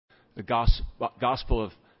The Gospel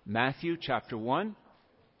of Matthew, chapter 1.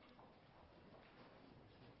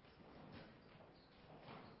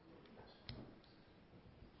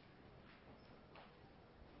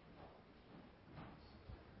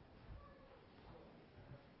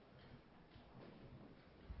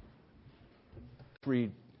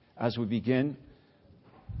 Read as we begin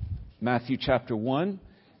Matthew chapter 1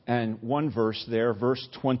 and one verse there, verse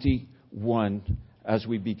 21, as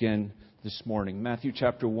we begin this morning. Matthew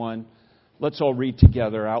chapter 1, let's all read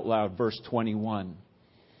together out loud, verse 21.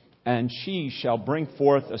 And she shall bring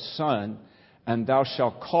forth a son, and thou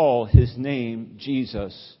shalt call his name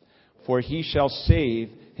Jesus, for he shall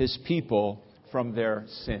save his people from their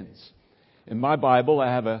sins. In my Bible,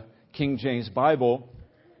 I have a King James Bible.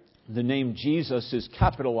 The name Jesus is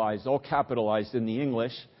capitalized, all capitalized in the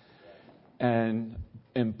English, and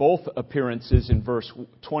in both appearances in verse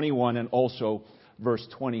 21 and also verse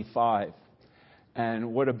 25.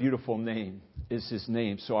 And what a beautiful name is his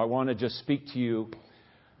name. So I want to just speak to you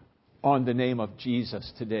on the name of Jesus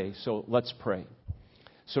today. So let's pray.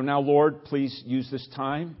 So now, Lord, please use this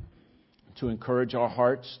time to encourage our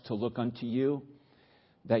hearts to look unto you,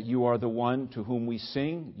 that you are the one to whom we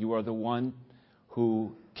sing. You are the one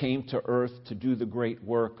who came to earth to do the great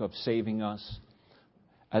work of saving us,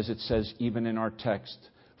 as it says even in our text,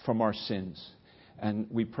 from our sins. And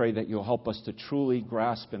we pray that you'll help us to truly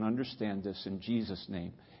grasp and understand this in Jesus'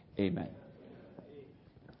 name. Amen.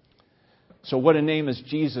 So what a name is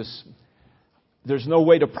Jesus. There's no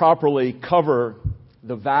way to properly cover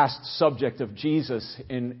the vast subject of Jesus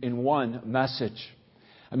in one message.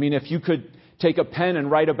 I mean, if you could take a pen and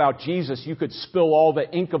write about Jesus, you could spill all the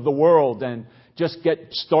ink of the world and just get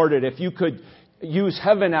started. If you could use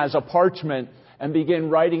heaven as a parchment and begin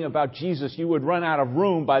writing about Jesus, you would run out of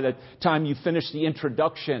room by the time you finish the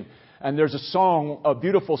introduction. And there's a song, a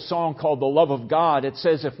beautiful song called The Love of God. It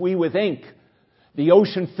says, if we with ink the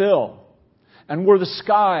ocean fill, and were the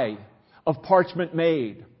sky of parchment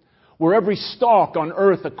made, were every stalk on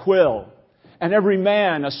earth a quill, and every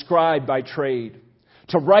man a scribe by trade,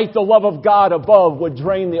 to write the love of God above would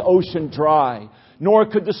drain the ocean dry, nor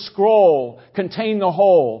could the scroll contain the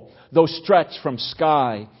whole, though stretched from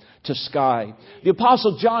sky to sky. The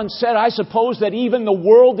Apostle John said, I suppose that even the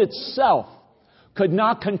world itself could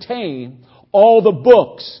not contain all the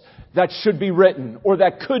books that should be written or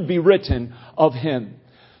that could be written of Him.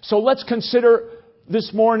 So let's consider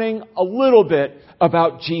this morning a little bit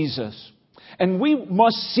about Jesus. And we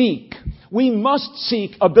must seek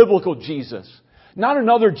a biblical Jesus. Not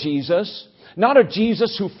another Jesus. Not a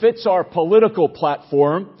Jesus who fits our political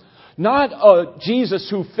platform. Not a Jesus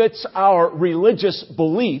who fits our religious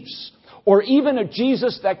beliefs, or even a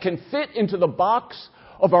Jesus that can fit into the box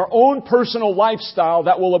of our own personal lifestyle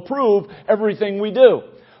that will approve everything we do.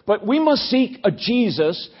 But we must seek a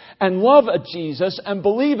Jesus and love a Jesus and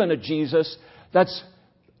believe in a Jesus that's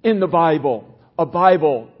in the Bible, a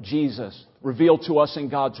Bible Jesus revealed to us in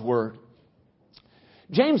God's Word.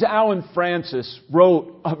 James Allen Francis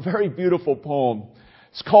wrote a very beautiful poem.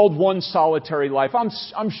 It's called One Solitary Life.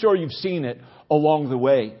 I'm sure you've seen it along the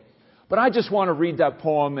way. But I just want to read that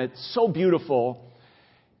poem. It's so beautiful.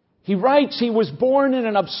 He writes, he was born in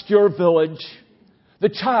an obscure village, the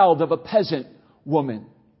child of a peasant woman.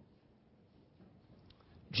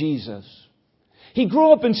 Jesus. He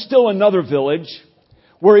grew up in still another village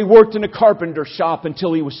where he worked in a carpenter shop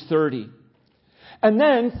until he was 30. And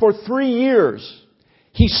then for 3 years,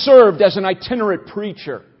 he served as an itinerant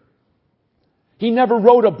preacher. He never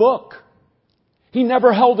wrote a book. He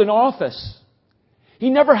never held an office. He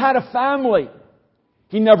never had a family.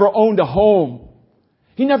 He never owned a home.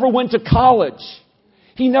 He never went to college.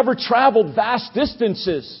 He never traveled vast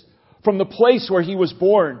distances from the place where he was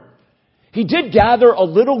born. He did gather a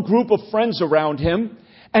little group of friends around him,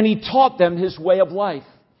 and he taught them his way of life.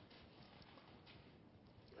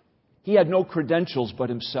 He had no credentials but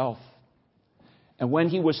himself. And when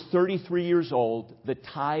he was 33 years old, the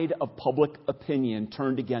tide of public opinion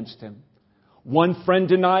turned against him. One friend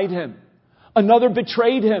denied him. Another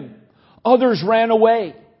betrayed him. Others ran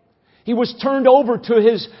away. He was turned over to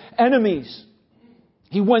his enemies.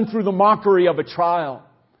 He went through the mockery of a trial.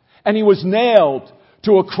 And he was nailed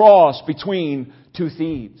to a cross between two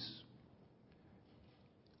thieves.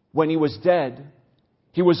 When he was dead,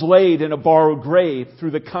 he was laid in a borrowed grave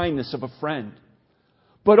through the kindness of a friend.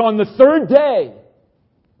 But on the third day,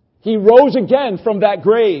 he rose again from that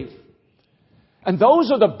grave. And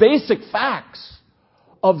those are the basic facts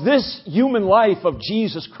of this human life of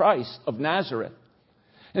Jesus Christ of Nazareth.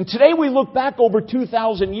 And today we look back over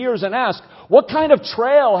 2,000 years and ask, what kind of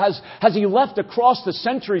trail has He left across the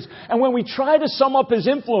centuries? And when we try to sum up His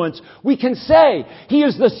influence, we can say He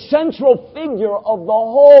is the central figure of the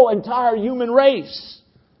whole entire human race.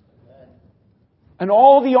 And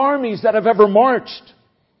all the armies that have ever marched,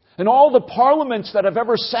 and all the parliaments that have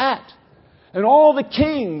ever sat, and all the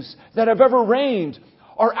kings that have ever reigned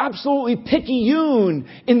are absolutely picayune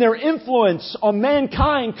in their influence on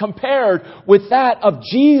mankind compared with that of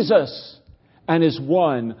Jesus and His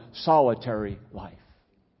one solitary life.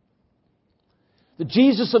 The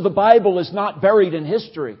Jesus of the Bible is not buried in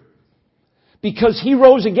history because He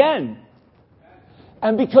rose again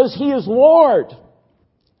and because He is Lord.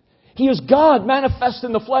 He is God manifest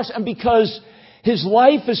in the flesh, and because His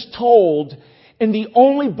life is told in the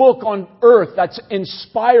only book on earth that's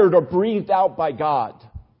inspired or breathed out by God.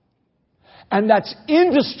 And that's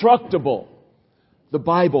indestructible. The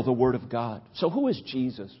Bible, the Word of God. So who is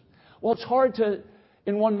Jesus? Well, it's hard to,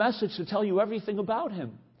 in one message, to tell you everything about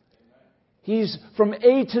Him. He's from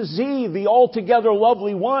A to Z, the altogether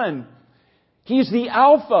lovely one. He's the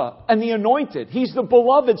Alpha and the Anointed. He's the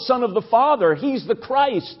beloved Son of the Father. He's the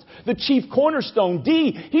Christ, the chief cornerstone.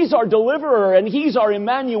 D, He's our deliverer and He's our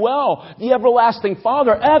Emmanuel, the everlasting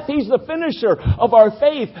Father. F, He's the finisher of our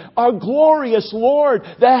faith, our glorious Lord,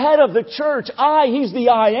 the head of the church. I, He's the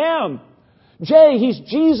I Am. J, He's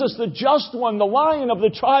Jesus, the just one, the Lion of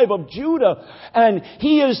the tribe of Judah. And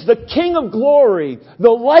He is the King of glory,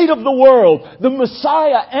 the light of the world, the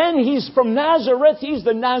Messiah. And He's from Nazareth. He's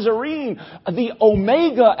the Nazarene, the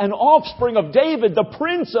Omega and offspring of David, the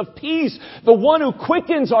Prince of Peace, the one who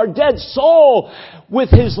quickens our dead soul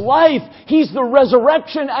with His life. He's the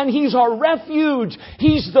resurrection and He's our refuge.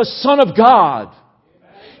 He's the Son of God.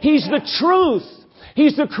 He's the truth.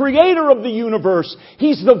 He's the creator of the universe.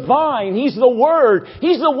 He's the vine. He's the Word.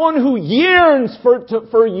 He's the one who yearns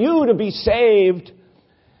for you to be saved.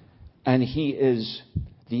 And He is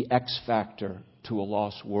the X factor to a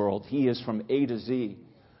lost world. He is from A to Z,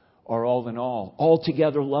 or all in all,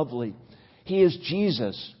 altogether lovely. He is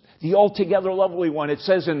Jesus, the altogether lovely one. It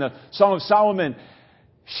says in the Song of Solomon,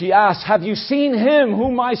 she asks, have you seen Him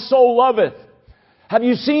whom my soul loveth? Have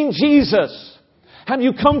you seen Jesus? Have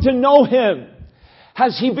you come to know Him?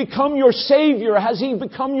 Has He become your Savior? Has He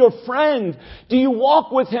become your friend? Do you walk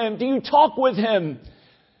with Him? Do you talk with Him?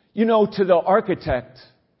 You know, to the architect,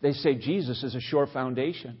 they say Jesus is a sure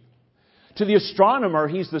foundation. To the astronomer,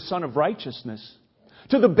 He's the Son of righteousness.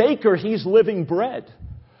 To the baker, He's living bread.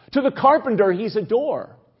 To the carpenter, He's a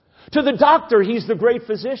door. To the doctor, He's the great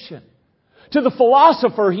physician. To the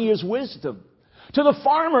philosopher, He is wisdom. To the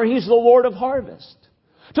farmer, He's the Lord of harvest.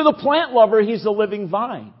 To the plant lover, He's the living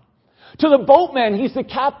vine. To the boatman, He's the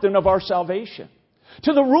captain of our salvation.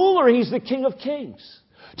 To the ruler, He's the King of kings.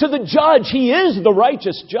 To the judge, He is the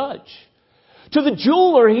righteous judge. To the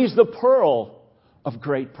jeweler, He's the pearl of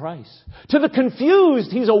great price. To the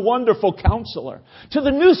confused, He's a wonderful counselor. To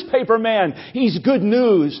the newspaper man, He's good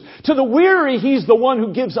news. To the weary, He's the one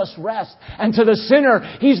who gives us rest. And to the sinner,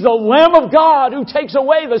 He's the Lamb of God who takes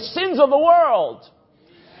away the sins of the world.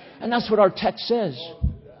 And that's what our text says.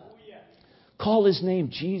 Call His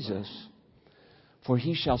name Jesus, for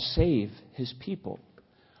He shall save His people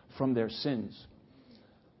from their sins.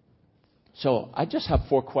 So I just have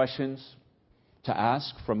 4 questions to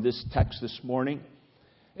ask from this text this morning.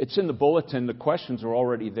 It's in the bulletin. The questions are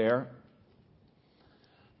already there.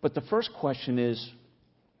 But the first question is,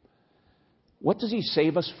 what does He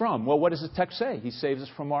save us from? Well, what does the text say? He saves us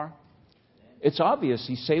from It's obvious.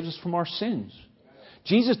 He saves us from our sins.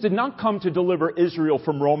 Jesus did not come to deliver Israel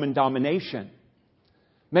from Roman domination.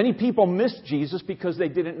 Many people missed Jesus because they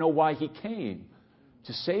didn't know why He came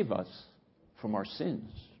to save us from our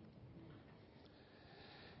sins.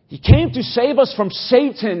 He came to save us from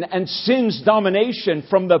Satan and sin's domination,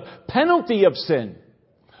 from the penalty of sin,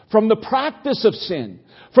 from the practice of sin,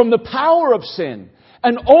 from the power of sin.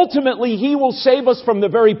 And ultimately, He will save us from the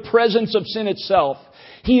very presence of sin itself.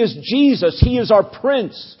 He is Jesus. He is our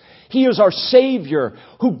Prince. He is our Savior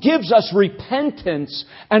who gives us repentance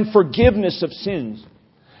and forgiveness of sins.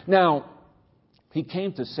 Now, He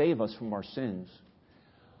came to save us from our sins,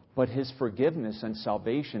 but His forgiveness and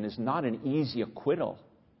salvation is not an easy acquittal.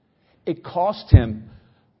 It cost Him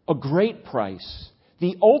a great price,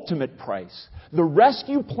 the ultimate price. The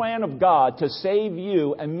rescue plan of God to save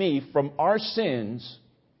you and me from our sins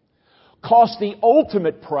cost the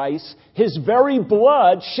ultimate price, His very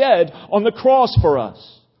blood shed on the cross for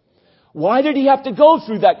us. Why did He have to go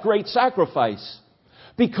through that great sacrifice?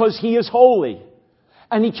 Because He is holy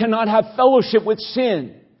and He cannot have fellowship with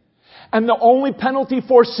sin. And the only penalty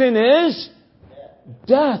for sin is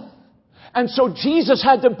death. And so Jesus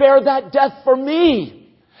had to bear that death for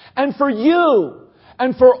me and for you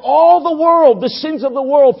and for all the world, the sins of the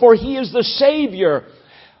world, for He is the Savior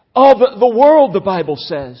of the world, the Bible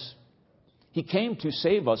says. He came to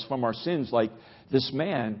save us from our sins, like this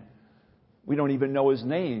man. We don't even know his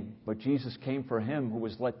name, but Jesus came for him who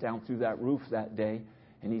was let down through that roof that day.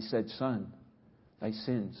 And He said, "Son, thy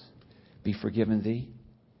sins be forgiven thee."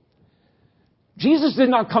 Jesus did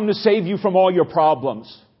not come to save you from all your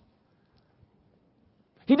problems.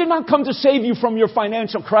 He did not come to save you from your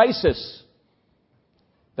financial crisis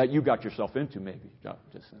that you got yourself into, maybe.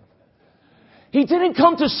 He didn't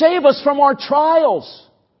come to save us from our trials.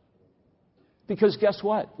 Because guess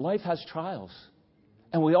what? Life has trials.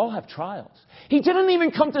 And we all have trials. He didn't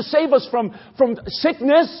even come to save us from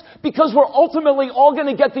sickness, because we're ultimately all going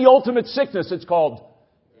to get the ultimate sickness. It's called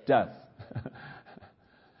death.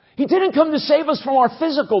 He didn't come to save us from our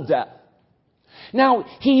physical death. Now,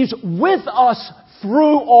 He's with us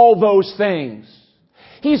through all those things.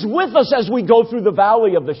 He's with us as we go through the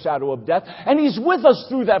valley of the shadow of death. And He's with us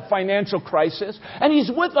through that financial crisis. And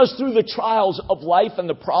He's with us through the trials of life and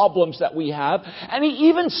the problems that we have. And He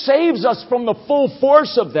even saves us from the full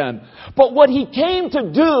force of them. But what He came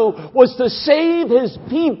to do was to save His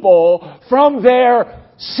people from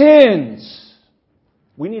their sins.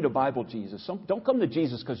 We need a Bible Jesus. Don't come to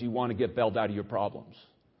Jesus because you want to get bailed out of your problems.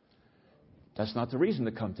 That's not the reason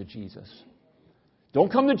to come to Jesus. Don't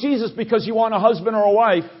come to Jesus because you want a husband or a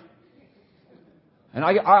wife. And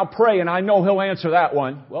I'll pray and I know He'll answer that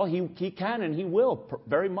one. Well, He can and He will,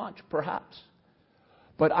 very much, perhaps.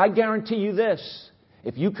 But I guarantee you this.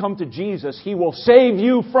 If you come to Jesus, He will save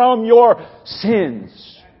you from your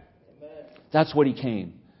sins. That's what He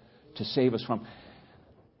came to save us from.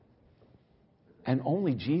 And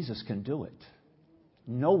only Jesus can do it.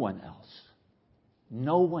 No one else.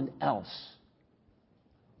 No one else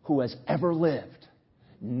who has ever lived.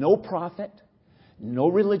 No prophet, no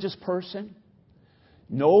religious person,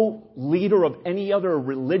 no leader of any other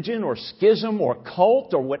religion or schism or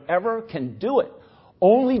cult or whatever can do it.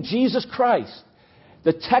 Only Jesus Christ.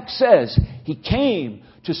 The text says He came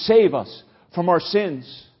to save us from our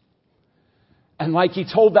sins. And like He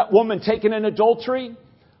told that woman taken in adultery,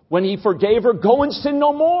 when He forgave her, go and sin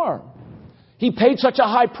no more. He paid such a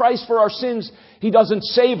high price for our sins. He doesn't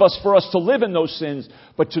save us for us to live in those sins,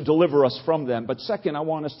 but to deliver us from them. But second, I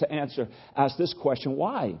want us to ask this question.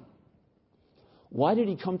 Why? Why did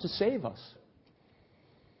He come to save us?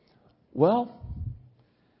 Well,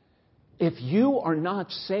 if you are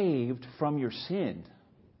not saved from your sin,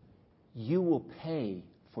 you will pay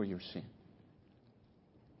for your sin.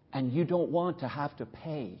 And you don't want to have to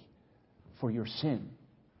pay for your sin.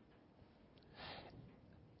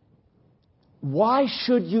 Why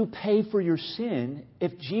should you pay for your sin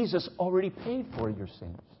if Jesus already paid for your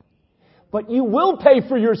sins? But you will pay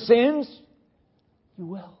for your sins. You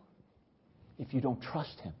will. If you don't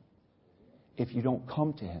trust Him. If you don't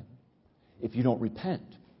come to Him. If you don't repent.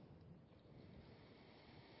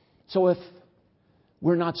 So if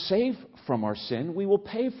we're not saved from our sin, we will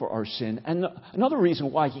pay for our sin. And another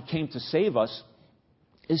reason why He came to save us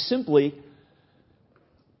is simply,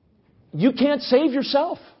 you can't save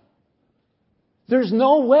yourself. There's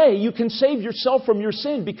no way you can save yourself from your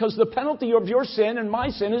sin, because the penalty of your sin and my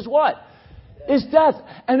sin is what? Is death.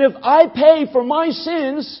 And if I pay for my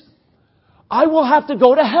sins, I will have to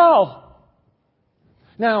go to hell.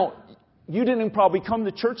 Now, you didn't probably come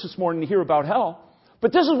to church this morning to hear about hell,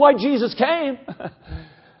 but this is why Jesus came.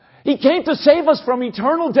 He came to save us from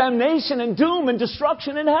eternal damnation and doom and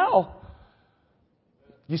destruction in hell.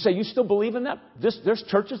 You say, you still believe in that? There's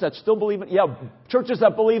churches that still believe in it. Yeah, churches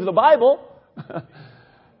that believe the Bible.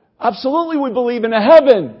 Absolutely, we believe in a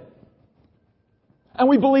heaven. And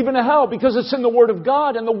we believe in a hell because it's in the Word of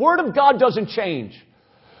God. And the Word of God doesn't change.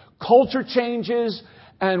 Culture changes,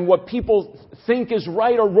 and what people think is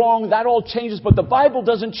right or wrong, that all changes. But the Bible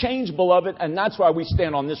doesn't change, beloved. And that's why we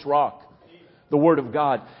stand on this rock, the Word of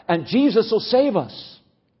God. And Jesus will save us.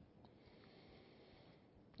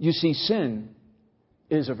 You see, sin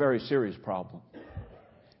is a very serious problem.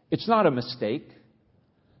 It's not a mistake.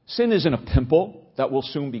 Sin isn't a pimple that will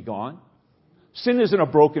soon be gone. Sin isn't a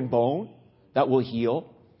broken bone that will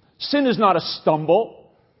heal. Sin is not a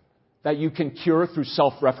stumble that you can cure through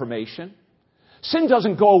self-reformation. Sin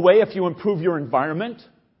doesn't go away if you improve your environment.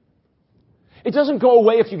 It doesn't go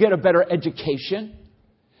away if you get a better education.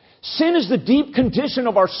 Sin is the deep condition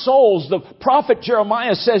of our souls. The prophet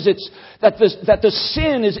Jeremiah says that the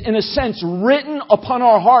sin is, in a sense, written upon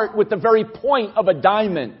our heart with the very point of a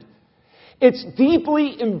diamond. It's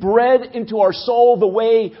deeply inbred into our soul the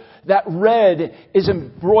way that red is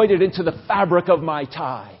embroidered into the fabric of my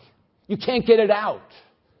tie. You can't get it out.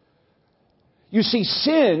 You see,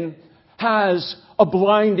 sin has a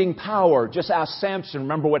blinding power. Just ask Samson.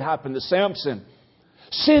 Remember what happened to Samson.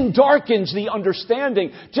 Sin darkens the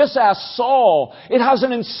understanding. Just ask Saul. It has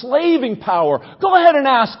an enslaving power. Go ahead and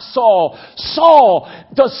ask Saul. Saul,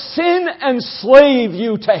 does sin enslave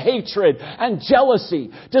you to hatred and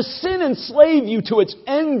jealousy? Does sin enslave you to its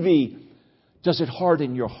envy? Does it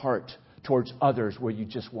harden your heart towards others where you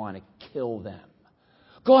just want to kill them?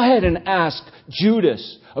 Go ahead and ask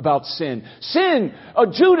Judas about sin.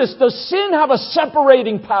 Judas, does sin have a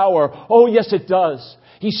separating power? Oh, yes, it does.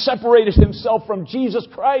 He separated himself from Jesus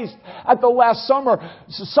Christ at the Last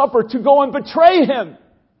Supper to go and betray Him.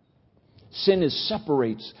 Sin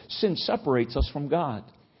separates us from God.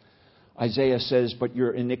 Isaiah says, but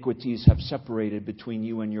your iniquities have separated between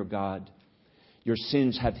you and your God. Your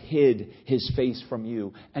sins have hid His face from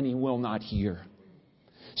you, and He will not hear.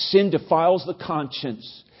 Sin defiles the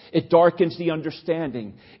conscience. It darkens the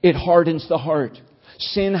understanding. It hardens the heart.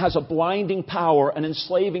 Sin has a blinding power, an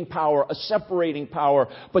enslaving power, a separating power.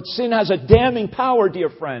 But sin has a damning power, dear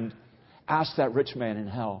friend. Ask that rich man in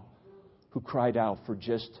hell who cried out for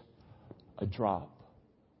just a drop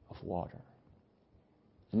of water.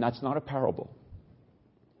 And that's not a parable.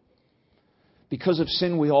 Because of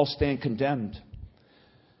sin, we all stand condemned.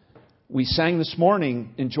 We sang this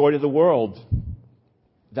morning in Joy to the World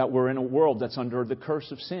that we're in a world that's under the curse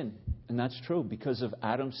of sin. And that's true. Because of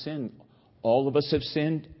Adam's sin, all of us have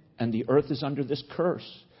sinned, and the earth is under this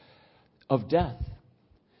curse of death.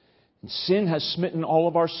 And sin has smitten all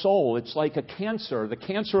of our soul. It's like a cancer. The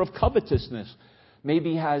cancer of covetousness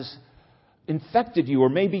maybe has infected you, or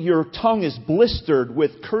maybe your tongue is blistered with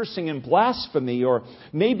cursing and blasphemy, or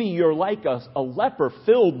maybe you're like a leper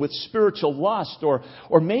filled with spiritual lust, or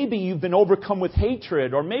maybe you've been overcome with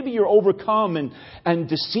hatred, or maybe you're overcome and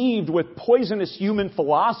deceived with poisonous human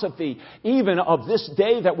philosophy, even of this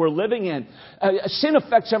day that we're living in. Sin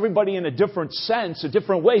affects everybody in a different sense, a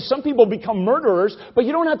different way. Some people become murderers, but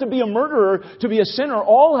you don't have to be a murderer to be a sinner.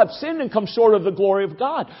 All have sinned and come short of the glory of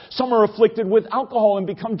God. Some are afflicted with alcohol and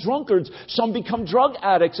become drunkards. Some become drug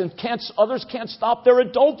addicts, and others can't stop their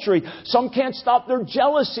adultery. Some can't stop their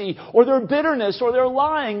jealousy or their bitterness or their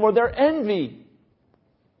lying or their envy.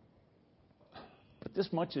 But this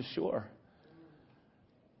much is sure.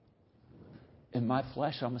 In my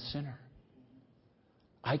flesh, I'm a sinner.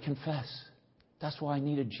 I confess. That's why I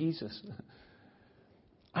needed Jesus.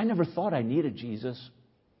 I never thought I needed Jesus.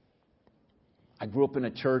 I grew up in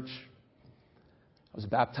a church. I was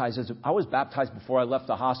baptized before I left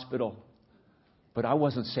the hospital. But I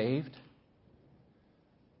wasn't saved.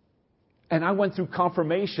 And I went through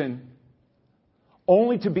confirmation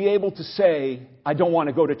only to be able to say, I don't want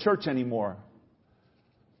to go to church anymore.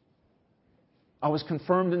 I was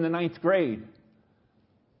confirmed in the 9th grade.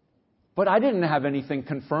 But I didn't have anything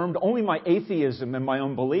confirmed. Only my atheism and my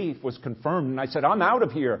unbelief was confirmed. And I said, I'm out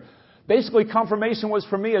of here. Basically, confirmation was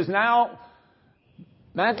for me is now,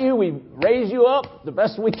 Matthew, we raise you up the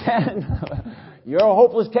best we can. You're a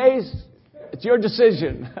hopeless case. It's your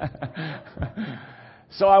decision.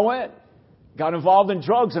 So I went, got involved in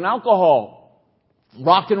drugs and alcohol,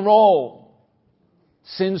 rock and roll,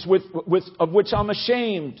 sins of which I'm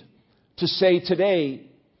ashamed to say today,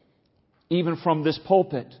 even from this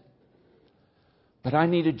pulpit. But I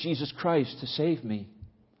needed Jesus Christ to save me.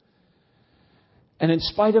 And in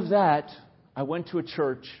spite of that, I went to a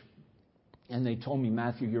church and they told me,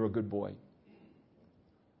 Matthew, you're a good boy.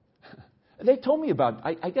 They told me about,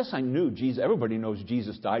 I guess I knew Jesus. Everybody knows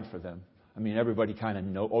Jesus died for them. I mean, everybody kind of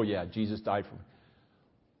know, oh yeah, Jesus died for me.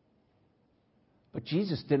 But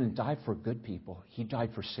Jesus didn't die for good people. He died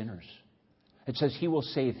for sinners. It says He will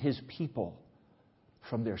save His people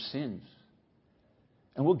from their sins.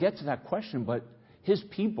 And we'll get to that question, but His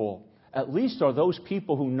people, at least, are those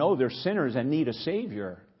people who know they're sinners and need a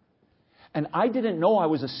Savior. And I didn't know I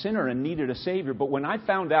was a sinner and needed a Savior. But when I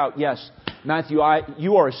found out, yes, Matthew,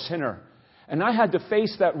 you are a sinner. And I had to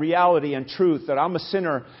face that reality and truth that I'm a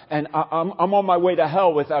sinner and I'm on my way to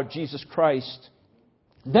hell without Jesus Christ.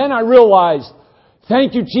 Then I realized,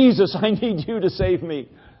 thank you, Jesus, I need you to save me.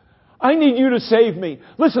 I need you to save me.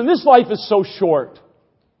 Listen, this life is so short.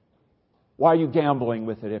 Why are you gambling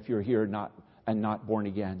with it if you're here not born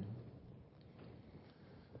again?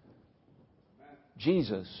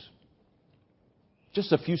 Jesus.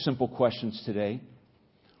 Just a few simple questions today.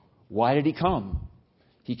 Why did He come?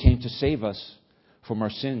 He came to save us from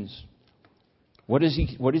our sins. What does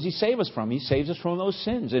He save us from? He saves us from those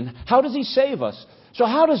sins. And how does He save us? So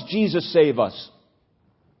how does Jesus save us?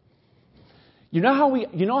 You know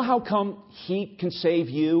how come He can save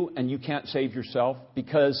you and you can't save yourself?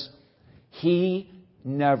 Because He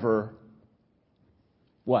never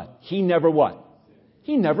what? He never what?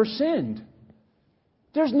 He never sinned.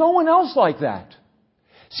 There's no one else like that.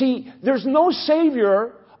 See, there's no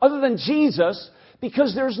Savior other than Jesus,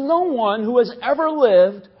 because there's no one who has ever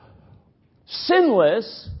lived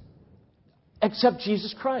sinless except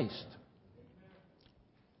Jesus Christ.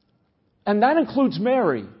 And that includes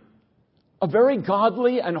Mary, a very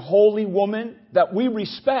godly and holy woman that we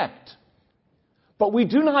respect. But we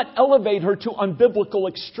do not elevate her to unbiblical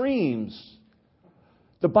extremes.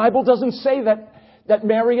 The Bible doesn't say that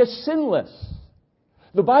Mary is sinless.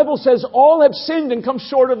 The Bible says all have sinned and come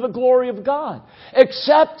short of the glory of God,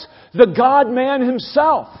 except the God-man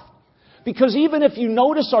himself. Because even if you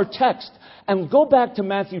notice our text, and go back to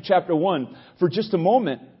Matthew chapter 1 for just a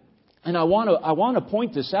moment, and I want to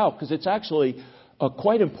point this out because it's actually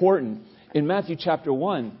quite important in Matthew chapter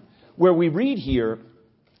 1, where we read here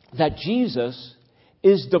that Jesus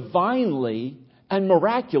is divinely and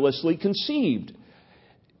miraculously conceived.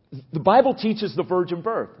 The Bible teaches the virgin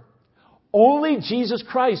birth. Only Jesus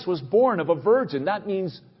Christ was born of a virgin. That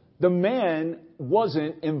means the man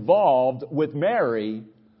wasn't involved with Mary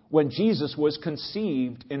when Jesus was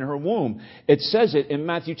conceived in her womb. It says it in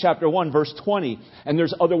Matthew chapter 1, verse 20. And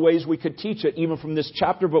there's other ways we could teach it even from this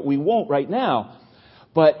chapter, but we won't right now.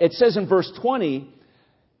 But it says in verse 20,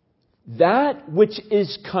 that which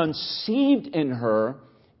is conceived in her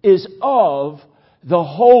is of the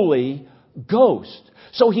Holy Ghost.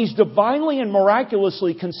 So he's divinely and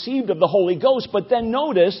miraculously conceived of the Holy Ghost. But then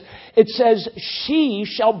notice, it says, she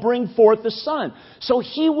shall bring forth a son. So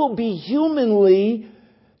he will be humanly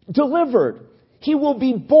delivered. He will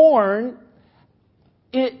be born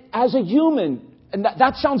as a human. And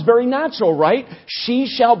that sounds very natural, right? She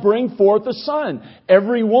shall bring forth a son.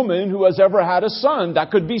 Every woman who has ever had a son,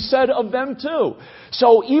 that could be said of them too.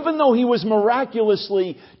 So even though he was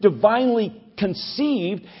miraculously, divinely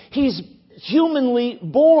conceived, he's humanly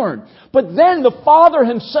born. But then the Father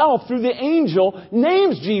himself, through the angel,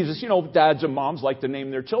 names Jesus. You know, dads and moms like to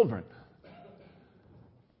name their children.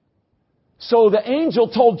 So the angel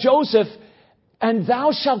told Joseph, and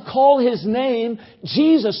thou shalt call his name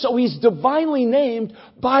Jesus. So he's divinely named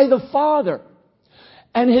by the Father.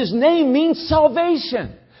 And his name means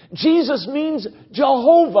salvation. Jesus means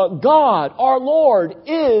Jehovah, God, our Lord,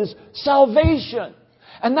 is salvation.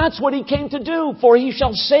 And that's what he came to do, for he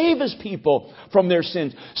shall save his people from their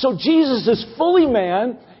sins. So Jesus is fully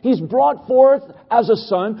man. He's brought forth as a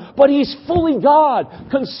son, but he's fully God,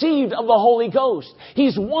 conceived of the Holy Ghost.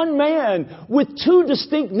 He's one man with two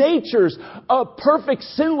distinct natures, a perfect,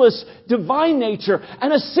 sinless, divine nature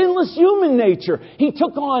and a sinless human nature. He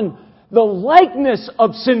took on the likeness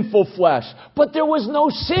of sinful flesh, but there was no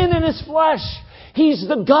sin in his flesh. He's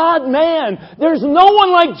the God-man. There's no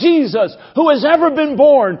one like Jesus who has ever been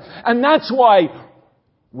born. And that's why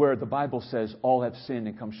where the Bible says all have sinned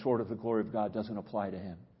and come short of the glory of God doesn't apply to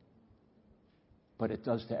him. But it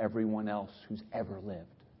does to everyone else who's ever lived.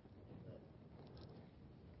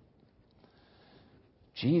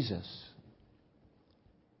 Jesus.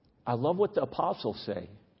 I love what the apostles say.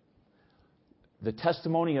 The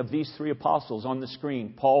testimony of these three apostles on the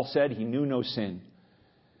screen. Paul said he knew no sin.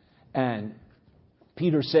 And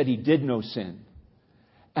Peter said he did no sin.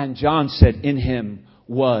 And John said in him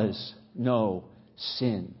was no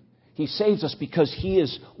sin. He saves us because he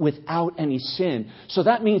is without any sin. So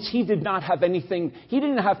that means he did not have anything. He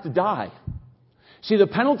didn't have to die. See, the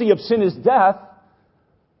penalty of sin is death.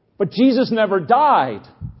 But Jesus never died.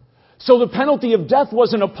 So the penalty of death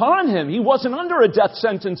wasn't upon him. He wasn't under a death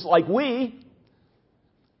sentence like we.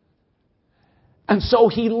 And so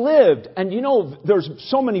he lived. And you know, there's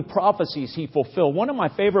so many prophecies he fulfilled. One of my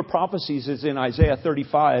favorite prophecies is in Isaiah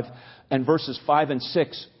 35 and verses 5 and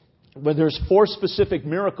 6, where there's 4 specific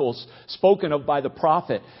miracles spoken of by the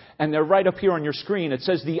prophet. And they're right up here on your screen. It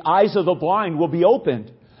says, the eyes of the blind will be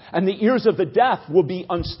opened, and the ears of the deaf will be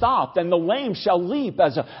unstopped, and the lame shall leap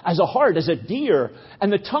as a hart, as a deer,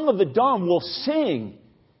 and the tongue of the dumb will sing.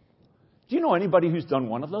 Do you know anybody who's done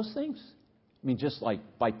one of those things? I mean, just like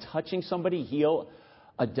by touching somebody, heal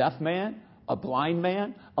a deaf man, a blind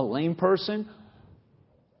man, a lame person,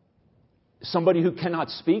 somebody who cannot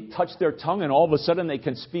speak, touch their tongue, and all of a sudden they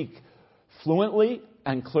can speak fluently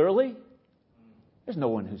and clearly. There's no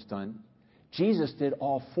one who's done. Jesus did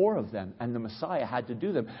all 4 of them, and the Messiah had to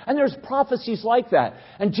do them. And there's prophecies like that.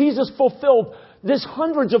 And Jesus fulfilled this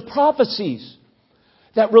hundreds of prophecies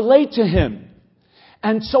that relate to him.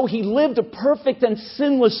 And so he lived a perfect and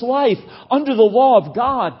sinless life under the law of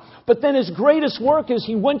God. But then His greatest work is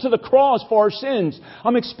He went to the cross for our sins.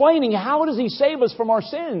 I'm explaining, how does He save us from our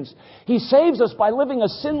sins? He saves us by living a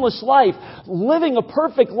sinless life, living a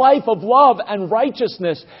perfect life of love and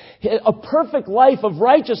righteousness. A perfect life of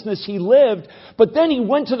righteousness He lived, but then He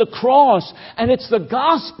went to the cross, and it's the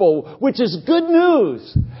gospel, which is good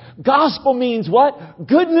news. Gospel means what?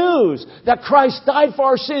 Good news. That Christ died for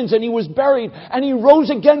our sins, and He was buried, and He rose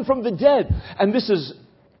again from the dead. And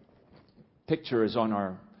picture is on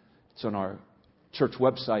our church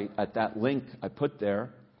website at that link I put there.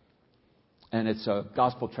 And it's a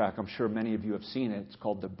gospel track. I'm sure many of you have seen it. It's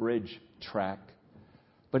called the Bridge Track.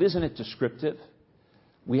 But isn't it descriptive?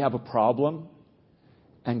 We have a problem,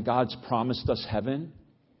 and God's promised us heaven,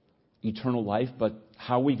 eternal life, but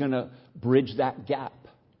how are we going to bridge that gap?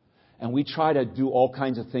 And we try to do all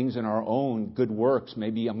kinds of things in our own good works.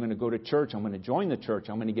 Maybe I'm going to go to church. I'm going to join the church.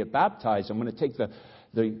 I'm going to get baptized. I'm going to take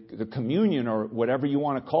the communion, or whatever you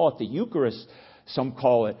want to call it, the Eucharist, some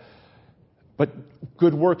call it. But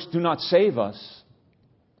good works do not save us.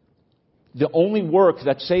 The only work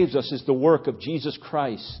that saves us is the work of Jesus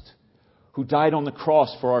Christ, who died on the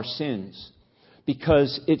cross for our sins.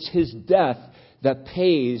 Because it's His death that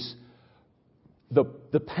pays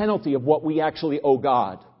the penalty of what we actually owe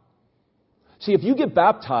God. See, if you get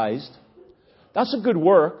baptized, that's a good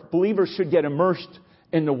work. Believers should get immersed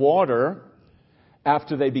in the water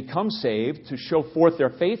after they become saved to show forth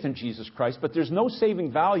their faith in Jesus Christ. But there's no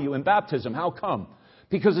saving value in baptism. How come?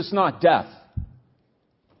 Because it's not death.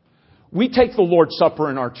 We take the Lord's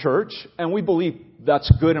Supper in our church, and we believe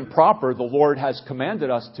that's good and proper. The Lord has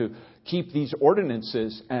commanded us to keep these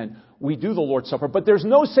ordinances, and we do the Lord's Supper. But there's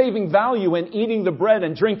no saving value in eating the bread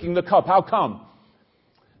and drinking the cup. How come?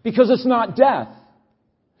 Because it's not death.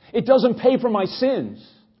 It doesn't pay for my sins.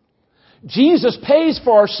 Jesus pays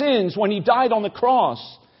for our sins when He died on the cross.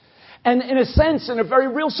 And in a sense, in a very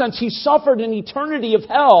real sense, He suffered an eternity of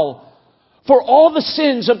hell for all the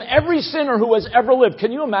sins of every sinner who has ever lived.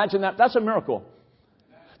 Can you imagine that? That's a miracle.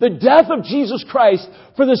 The death of Jesus Christ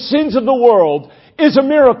for the sins of the world is a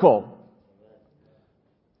miracle.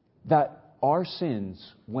 That our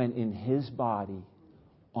sins went in His body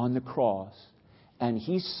on the cross, and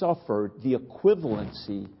He suffered the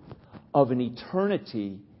equivalency of an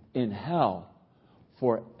eternity in hell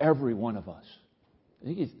for every one of us.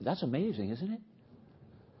 That's amazing, isn't it?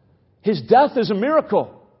 His death is a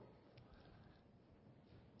miracle.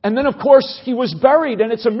 And then, of course, He was buried,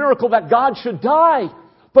 and it's a miracle that God should die.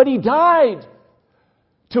 But He died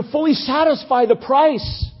to fully satisfy the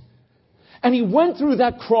price. And He went through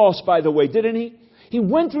that cross, by the way, didn't He? He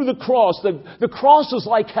went through the cross. The cross is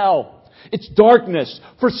like hell. It's darkness,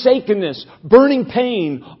 forsakenness, burning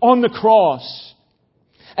pain on the cross.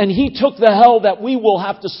 And He took the hell that we will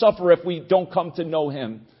have to suffer if we don't come to know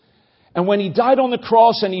Him. And when He died on the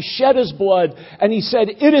cross and He shed His blood and He said,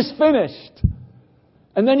 "It is finished."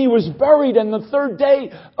 And then He was buried, and the third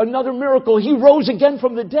day, another miracle, He rose again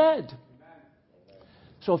from the dead.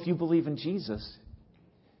 So if you believe in Jesus,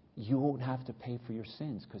 you won't have to pay for your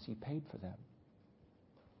sins because He paid for them.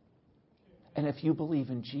 And if you believe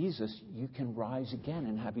in Jesus, you can rise again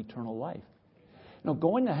and have eternal life. Now,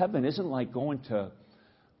 going to heaven isn't like going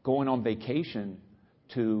on vacation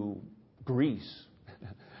to Greece.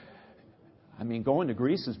 I mean, going to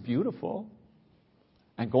Greece is beautiful.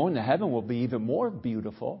 And going to heaven will be even more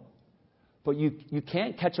beautiful. But you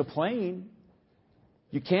can't catch a plane.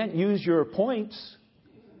 You can't use your points,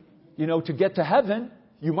 to get to heaven.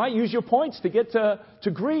 You might use your points to get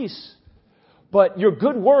to Greece. But your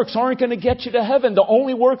good works aren't going to get you to heaven. The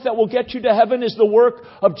only work that will get you to heaven is the work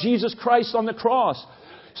of Jesus Christ on the cross.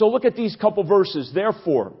 So look at these couple verses.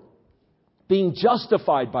 Therefore, being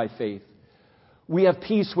justified by faith, we have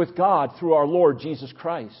peace with God through our Lord Jesus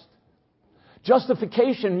Christ.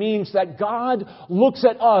 Justification means that God looks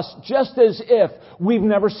at us just as if we've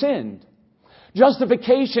never sinned.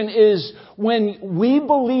 Justification is when we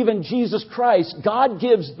believe in Jesus Christ, God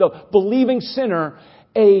gives the believing sinner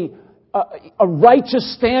a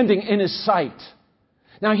righteous standing in His sight.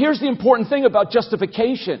 Now here's the important thing about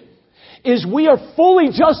justification, is we are fully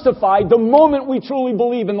justified the moment we truly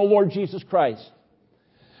believe in the Lord Jesus Christ.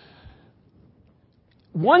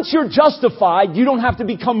 Once you're justified, you don't have to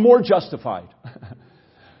become more justified.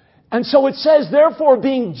 And so it says, therefore,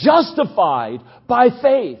 being justified by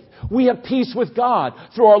faith, we have peace with God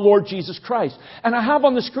through our Lord Jesus Christ. And I have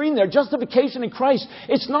on the screen there, justification in Christ,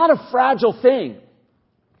 it's not a fragile thing.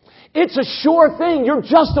 It's a sure thing. You're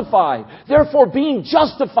justified. Therefore, being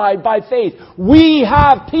justified by faith, we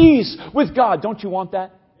have peace with God. Don't you want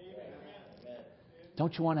that?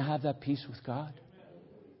 Don't you want to have that peace with God?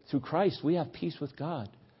 Through Christ, we have peace with God.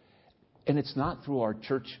 And it's not through our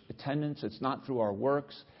church attendance. It's not through our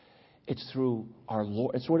works. It's through our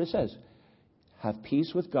Lord. It's what it says. Have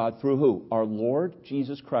peace with God through who? Our Lord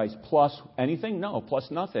Jesus Christ. Plus anything? No, plus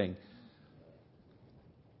nothing.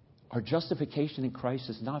 Our justification in Christ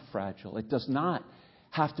is not fragile. It does not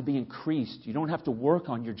have to be increased. You don't have to work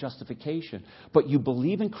on your justification. But you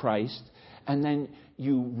believe in Christ, and then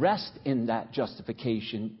you rest in that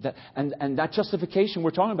justification. And that justification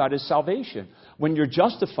we're talking about is salvation. When you're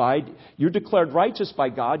justified, you're declared righteous by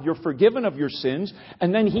God, you're forgiven of your sins,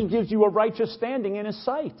 and then He gives you a righteous standing in His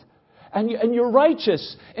sight. And you're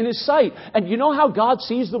righteous in His sight. And you know how God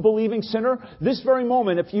sees the believing sinner? This very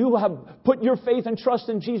moment, if you have put your faith and trust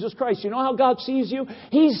in Jesus Christ, you know how God sees you?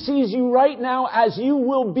 He sees you right now as you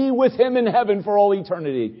will be with Him in heaven for all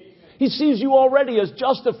eternity. He sees you already as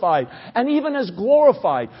justified and even as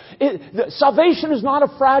glorified. Salvation is not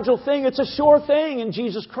a fragile thing. It's a sure thing in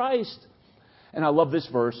Jesus Christ. And I love this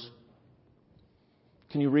verse.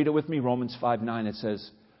 Can you read it with me? Romans 5:9. It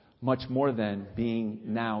says, much more than being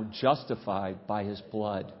now justified by His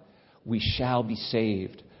blood, we shall be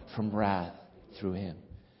saved from wrath through Him.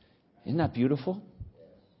 Isn't that beautiful?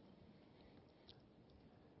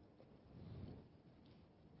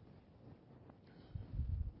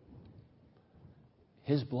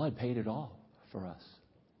 His blood paid it all for us.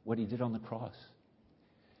 What He did on the cross.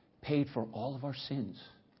 Paid for all of our sins.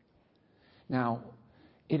 Now,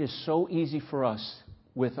 it is so easy for us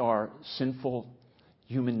with our sinful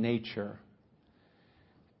human nature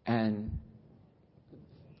and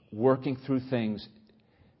working through things.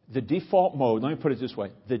 The default mode, let me put it this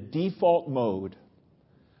way, the default mode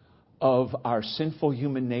of our sinful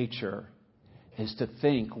human nature is to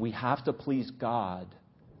think we have to please God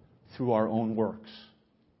through our own works.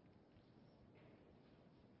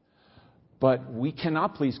 But we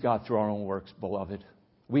cannot please God through our own works, beloved.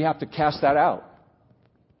 We have to cast that out.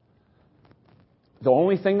 The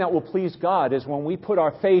only thing that will please God is when we put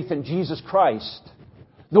our faith in Jesus Christ.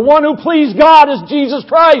 The one who pleased God is Jesus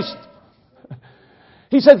Christ.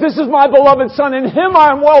 He said, this is my beloved Son, in Him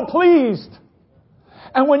I am well pleased.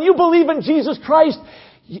 And when you believe in Jesus Christ,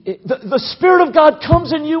 the Spirit of God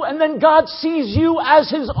comes in you, and then God sees you as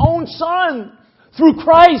His own Son through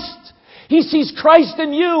Christ. He sees Christ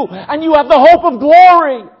in you, and you have the hope of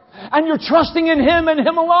glory. And you're trusting in Him and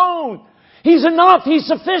Him alone. He's enough. He's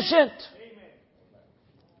sufficient.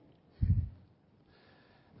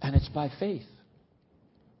 And it's by faith.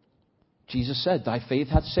 Jesus said, thy faith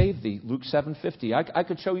hath saved thee. Luke 7:50. I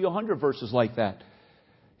could show you 100 verses like that.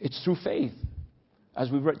 It's through faith. As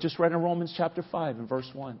we just read in Romans chapter 5 and verse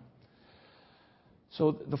 1.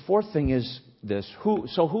 So the fourth thing is this.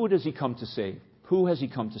 Who does He come to save? Who has He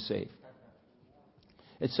come to save?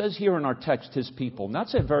 It says here in our text, His people. And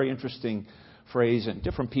that's a very interesting phrase. And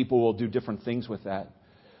different people will do different things with that.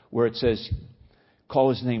 Where it says, call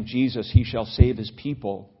His name Jesus, He shall save His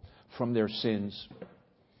people from their sins.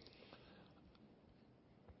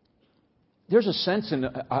 There's a sense in,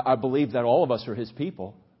 I believe, that all of us are His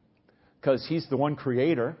people. Because He's the one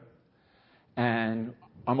creator. And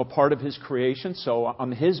I'm a part of His creation, so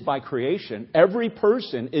I'm His by creation. Every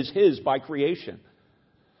person is His by creation.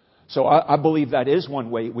 So I believe that is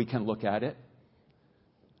one way we can look at it.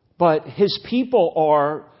 But His people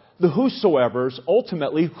are the whosoevers,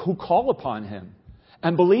 ultimately, who call upon Him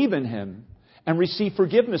and believe in Him and receive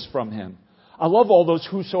forgiveness from Him. I love all those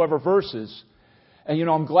whosoever verses. And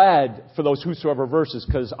I'm glad for those whosoever verses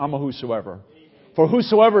because I'm a whosoever. For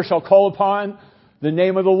whosoever shall call upon the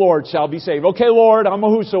name of the Lord shall be saved. Okay, Lord, I'm a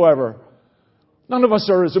whosoever. None of us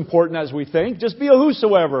are as important as we think. Just be a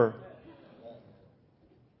whosoever.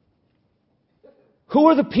 Who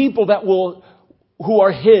are the people who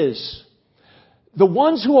are His? The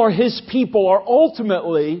ones who are His people are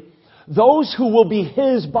ultimately those who will be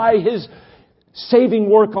His by His saving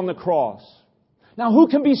work on the cross. Now, who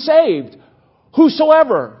can be saved?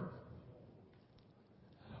 Whosoever.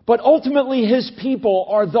 But ultimately, His people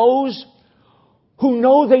are those who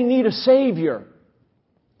know they need a Savior.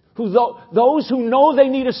 Those who know they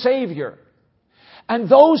need a Savior. And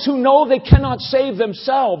those who know they cannot save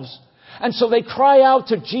themselves. And so they cry out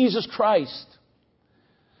to Jesus Christ.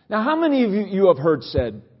 Now, how many of you have heard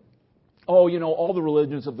said, oh, all the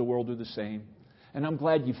religions of the world are the same. And I'm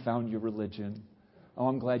glad you found your religion. Oh,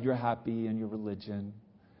 I'm glad you're happy in your religion.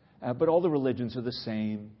 But all the religions are the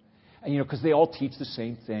same. And, because they all teach the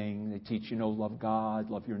same thing. They teach, love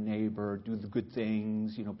God, love your neighbor, do the good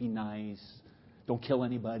things, be nice, don't kill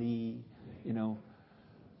anybody,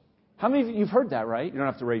 How many of you have heard that, right? You don't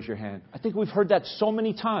have to raise your hand. I think we've heard that so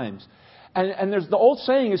many times. And there's the old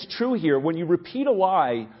saying is true here. When you repeat a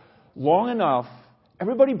lie long enough,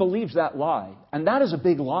 everybody believes that lie. And that is a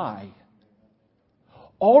big lie.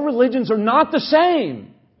 All religions are not the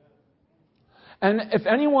same. And if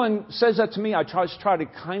anyone says that to me, I try to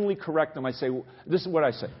kindly correct them. I say, this is what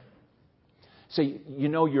I say. Say, you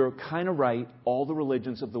know, you're kind of right. All the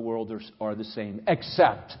religions of the world are the same,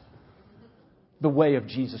 except the way of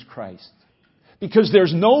Jesus Christ. Because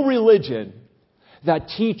there's no religion that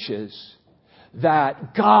teaches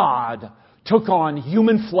that God took on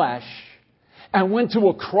human flesh and went to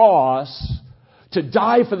a cross to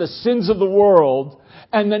die for the sins of the world,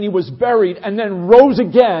 and then He was buried, and then rose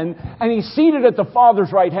again, and He's seated at the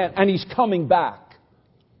Father's right hand, and He's coming back.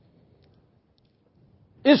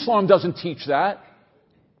 Islam doesn't teach that.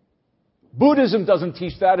 Buddhism doesn't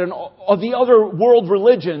teach that, and all the other world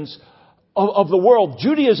religions of the world,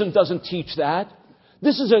 Judaism doesn't teach that.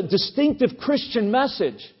 This is a distinctive Christian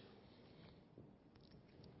message.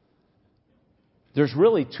 There's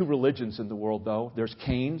really two religions in the world, though. There's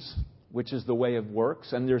Cain's, which is the way of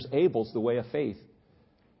works, and there's Abel's, the way of faith.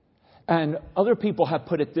 And other people have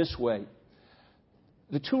put it this way.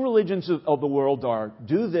 The two religions of the world are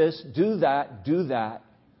do this, do that,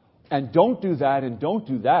 and don't do that, and don't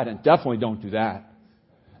do that, and definitely don't do that.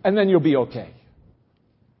 And then you'll be okay.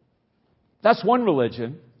 That's one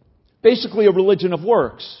religion. Basically a religion of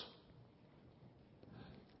works.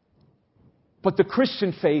 But the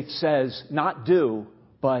Christian faith says not do,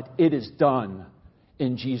 but it is done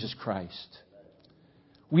in Jesus Christ.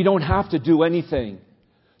 We don't have to do anything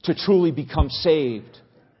to truly become saved.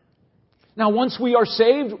 Now, once we are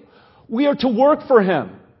saved, we are to work for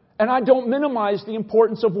Him. And I don't minimize the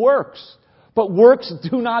importance of works. But works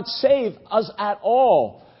do not save us at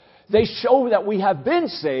all. They show that we have been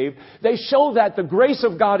saved. They show that the grace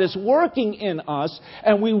of God is working in us.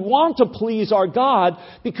 And we want to please our God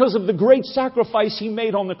because of the great sacrifice He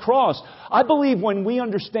made on the cross. I believe when we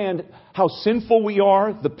understand how sinful we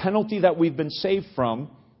are, the penalty that we've been saved from,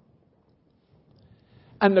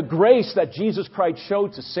 and the grace that Jesus Christ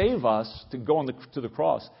showed to save us, to go to the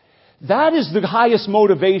cross, that is the highest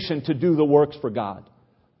motivation to do the works for God.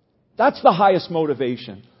 That's the highest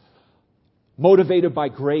motivation. Motivated by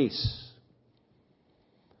grace.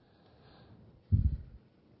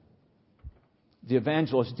 The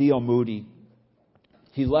evangelist D.L. Moody,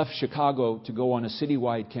 he left Chicago to go on a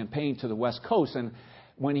citywide campaign to the West Coast. And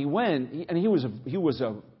when he went, and he was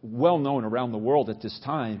a well-known around the world at this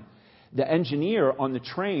time, the engineer on the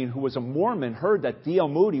train, who was a Mormon, heard that D.L.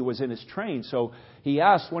 Moody was in his train. So he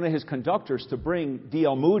asked one of his conductors to bring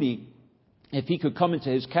D.L. Moody if he could come into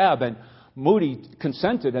his cab. And Moody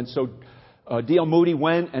consented. And so D.L. Moody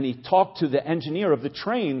went and he talked to the engineer of the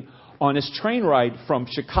train on his train ride from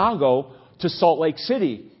Chicago to Salt Lake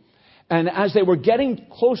City. And as they were getting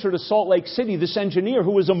closer to Salt Lake City, this engineer,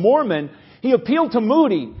 who was a Mormon, he appealed to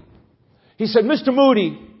Moody. He said, "Mr.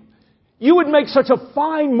 Moody, you would make such a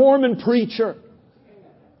fine Mormon preacher.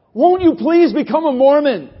 Won't you please become a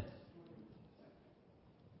Mormon?"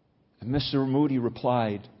 And Mr. Moody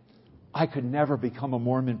replied, "I could never become a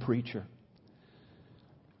Mormon preacher."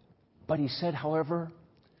 But he said, however,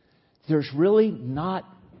 there's really not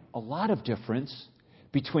a lot of difference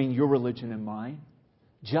between your religion and mine.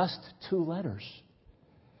 Just two letters.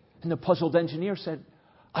 And the puzzled engineer said,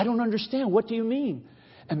 "I don't understand. What do you mean?"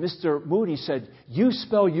 And Mr. Moody said, "You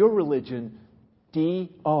spell your religion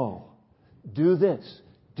D-O. Do this,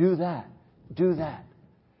 do that, do that.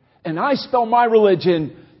 And I spell my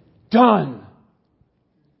religion done.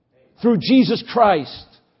 Through Jesus Christ,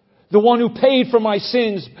 the one who paid for my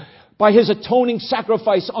sins by His atoning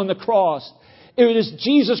sacrifice on the cross. It is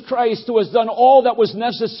Jesus Christ who has done all that was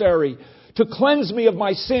necessary to cleanse me of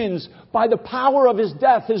my sins by the power of His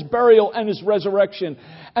death, His burial, and His resurrection."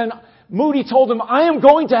 And Moody told him, "I am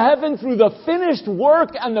going to heaven through the finished work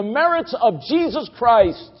and the merits of Jesus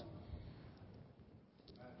Christ."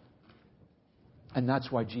 And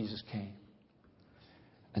that's why Jesus came.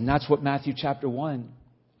 And that's what Matthew chapter 1,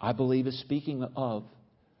 I believe, is speaking of,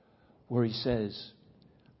 where He says,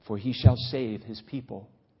 "For He shall save His people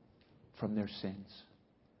from their sins."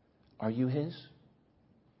 Are you His?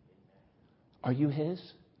 Are you His?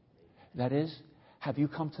 That is, have you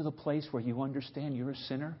come to the place where you understand you're a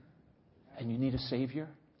sinner and you need a Savior?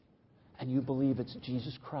 And you believe it's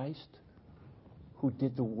Jesus Christ who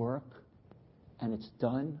did the work and it's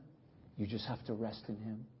done? You just have to rest in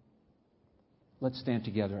Him. Let's stand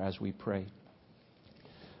together as we pray.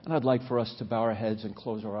 And I'd like for us to bow our heads and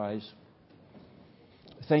close our eyes.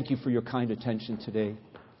 Thank you for your kind attention today.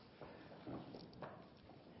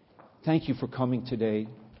 Thank you for coming today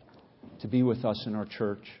to be with us in our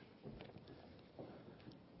church.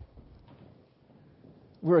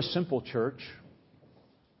 We're a simple church.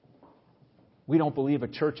 We don't believe a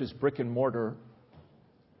church is brick and mortar.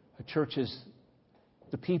 A church is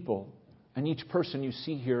the people. And each person you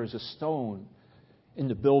see here is a stone in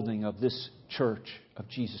the building of this church of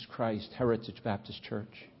Jesus Christ, Heritage Baptist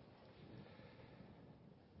Church.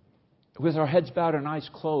 With our heads bowed and eyes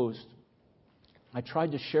closed, I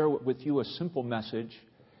tried to share with you a simple message.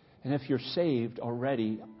 And if you're saved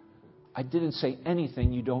already, I didn't say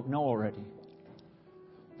anything you don't know already.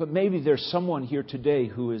 But maybe there's someone here today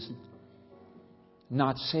who is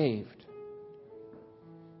not saved.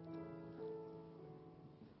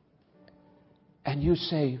 And you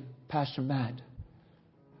say, Pastor Matt,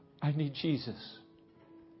 I need Jesus.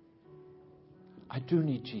 I do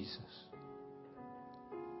need Jesus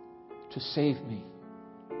to save me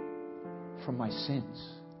from my sins.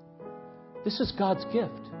 This is God's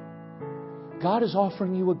gift. God is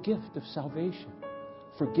offering you a gift of salvation,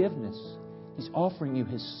 forgiveness. He's offering you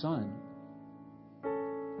His Son.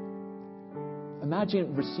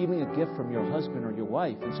 Imagine receiving a gift from your husband or your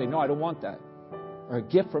wife and saying, no, I don't want that. Or a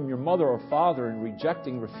gift from your mother or father and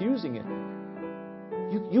refusing it.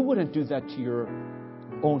 You wouldn't do that to your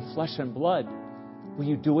own flesh and blood. Will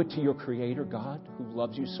you do it to your Creator God, who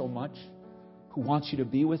loves you so much, who wants you to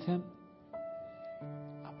be with Him?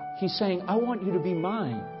 He's saying, I want you to be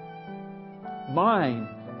mine. Mine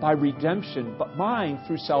by redemption, but mine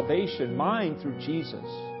through salvation, mine through Jesus.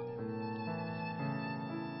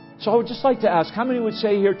 So I would just like to ask, how many would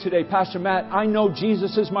say here today, Pastor Matt, I know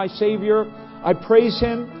Jesus is my Savior. I praise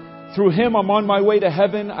Him. Through Him, I'm on my way to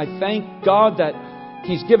heaven. I thank God that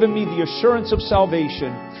He's given me the assurance of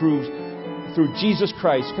salvation through Jesus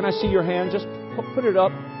Christ. Can I see your hand? Just put it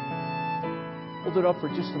up. Hold it up for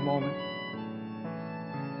just a moment.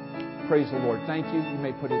 Praise the Lord. Thank you. You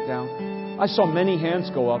may put it down. I saw many hands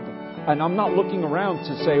go up, and I'm not looking around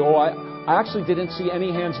to say, I actually didn't see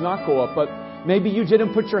any hands not go up, but maybe you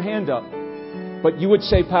didn't put your hand up. But you would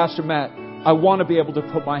say, Pastor Matt, I want to be able to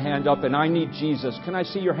put my hand up and I need Jesus. Can I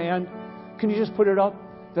see your hand? Can you just put it up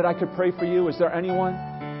that I could pray for you? Is there anyone?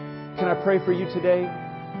 Can I pray for you today?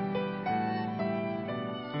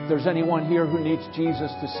 If there's anyone here who needs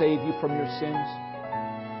Jesus to save you from your sins.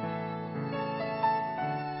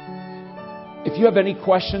 If you have any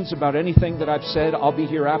questions about anything that I've said, I'll be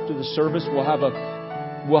here after the service. We'll have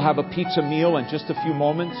a pizza meal in just a few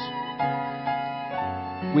moments.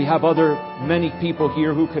 We have many people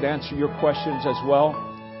here who could answer your questions as well.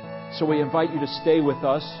 So we invite you to stay with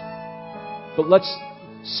us. But let's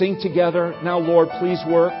sing together. Now, Lord, please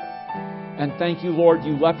work. And thank you, Lord,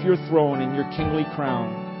 you left your throne and your kingly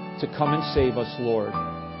crown to come and save us, Lord.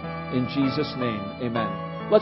 In Jesus' name, amen.